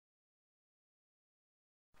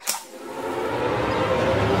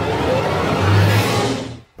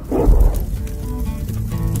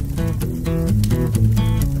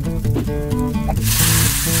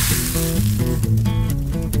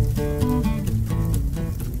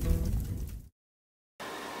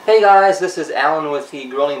Hey guys, this is Alan with the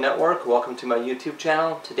Grilling Network. Welcome to my YouTube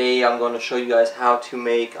channel. Today I'm going to show you guys how to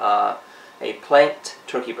make a planked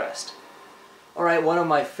turkey breast. Alright, one of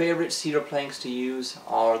my favorite cedar planks to use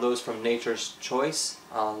are those from Nature's Choice.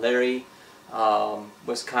 Larry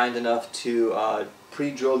was kind enough to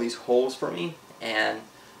pre-drill these holes for me, and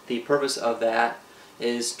the purpose of that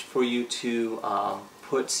is for you to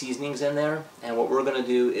put seasonings in there. And what we're going to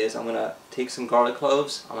do is I'm going to take some garlic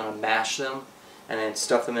cloves, I'm going to mash them, and then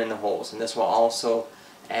stuff them in the holes. And this will also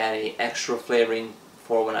add an extra flavoring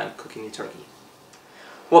for when I'm cooking the turkey.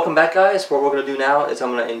 Welcome back, guys. What we're going to do now is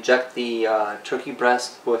I'm going to inject the turkey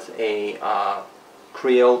breast with a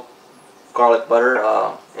Creole garlic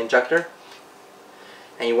butter injector.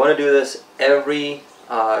 And you want to do this every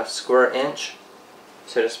square inch.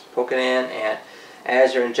 So just poke it in, and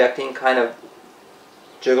as you're injecting, kind of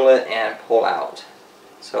jiggle it and pull out.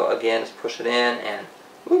 So again, just push it in and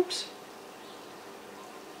whoops.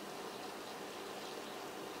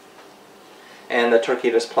 And the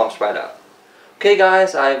turkey just plumps right up. Okay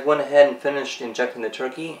guys, I went ahead and finished injecting the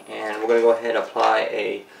turkey, and we're going to go ahead and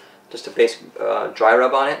apply just a basic dry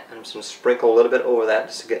rub on it. I'm just going to sprinkle a little bit over that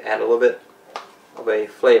just to add a little bit of a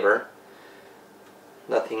flavor.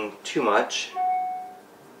 Nothing too much.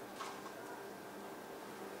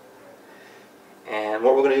 And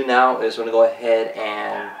what we're going to do now is we're going to go ahead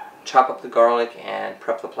and chop up the garlic and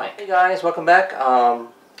prep the plank. Hey guys, welcome back.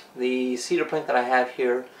 The cedar plank that I have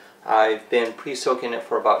here, I've been pre-soaking it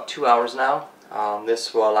for about 2 hours now.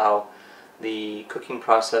 This will allow the cooking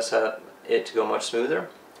process of it to go much smoother.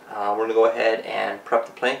 We're going to go ahead and prep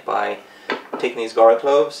the plank by taking these garlic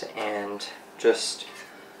cloves and just,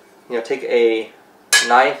 take a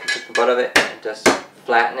knife, take the butt of it, and just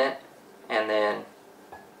flatten it, and then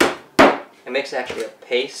it makes actually a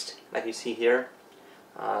paste like you see here.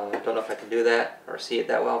 I don't know if I can do that or see it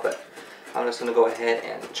that well, but I'm just going to go ahead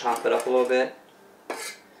and chop it up a little bit.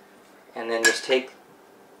 And then just take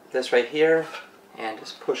this right here and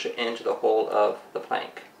just push it into the hole of the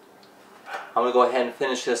plank. I'm going to go ahead and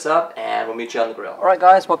finish this up, and we'll meet you on the grill. Alright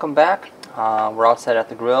guys, welcome back. We're outside at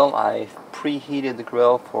the grill. I've preheated the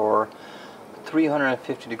grill for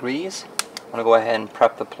 350 degrees. I'm going to go ahead and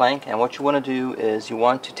prep the plank, and what you want to do is you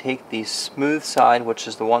want to take the smooth side, which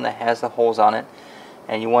is the one that has the holes on it,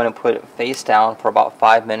 and you want to put it face down for about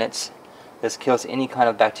 5 minutes. This kills any kind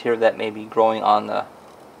of bacteria that may be growing on the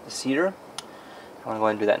cedar. I'm going to go ahead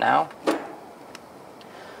and do that now.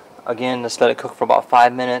 Again, just let it cook for about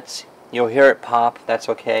 5 minutes. You'll hear it pop, that's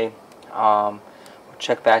okay. We'll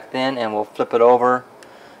check back then, and we'll flip it over,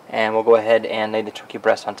 and we'll go ahead and lay the turkey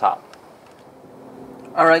breast on top.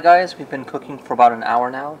 Alright guys, we've been cooking for about an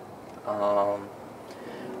hour now.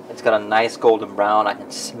 It's got a nice golden brown. I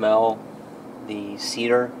can smell the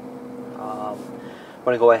cedar. I'm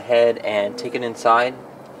going to go ahead and take it inside,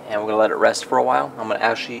 and we're going to let it rest for a while. I'm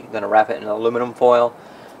actually going to wrap it in aluminum foil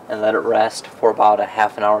and let it rest for about a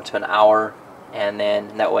half an hour to an hour, and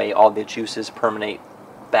then that way all the juices permeate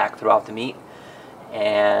back throughout the meat,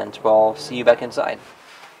 and we'll see you back inside.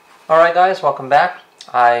 Alright guys, welcome back.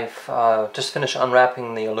 I've just finished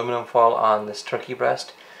unwrapping the aluminum foil on this turkey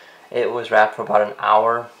breast. It was wrapped for about an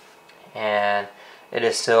hour, and it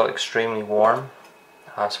is still extremely warm.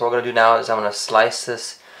 So what we're going to do now is I'm going to slice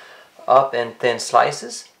this up in thin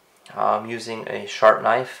slices using a sharp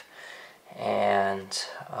knife, and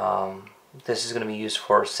this is going to be used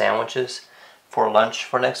for sandwiches for lunch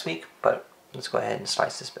for next week, but let's go ahead and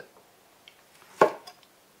slice this bit.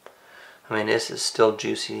 I mean, this is still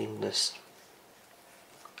juicy. This,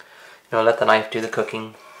 let the knife do the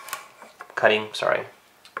cutting, sorry.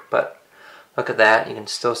 But look at that, you can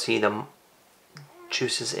still see the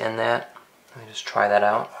juices in that. Let me just try that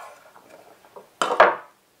out.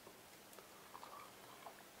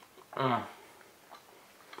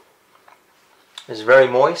 It's very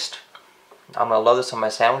moist. I'm going to love this on my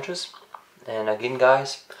sandwiches. And again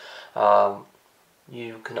guys,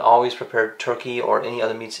 you can always prepare turkey or any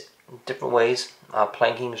other meats different ways.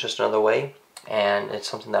 Planking is just another way, and it's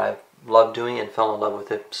something that I've loved doing and fell in love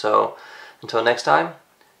with it. So until next time,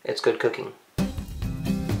 it's good cooking.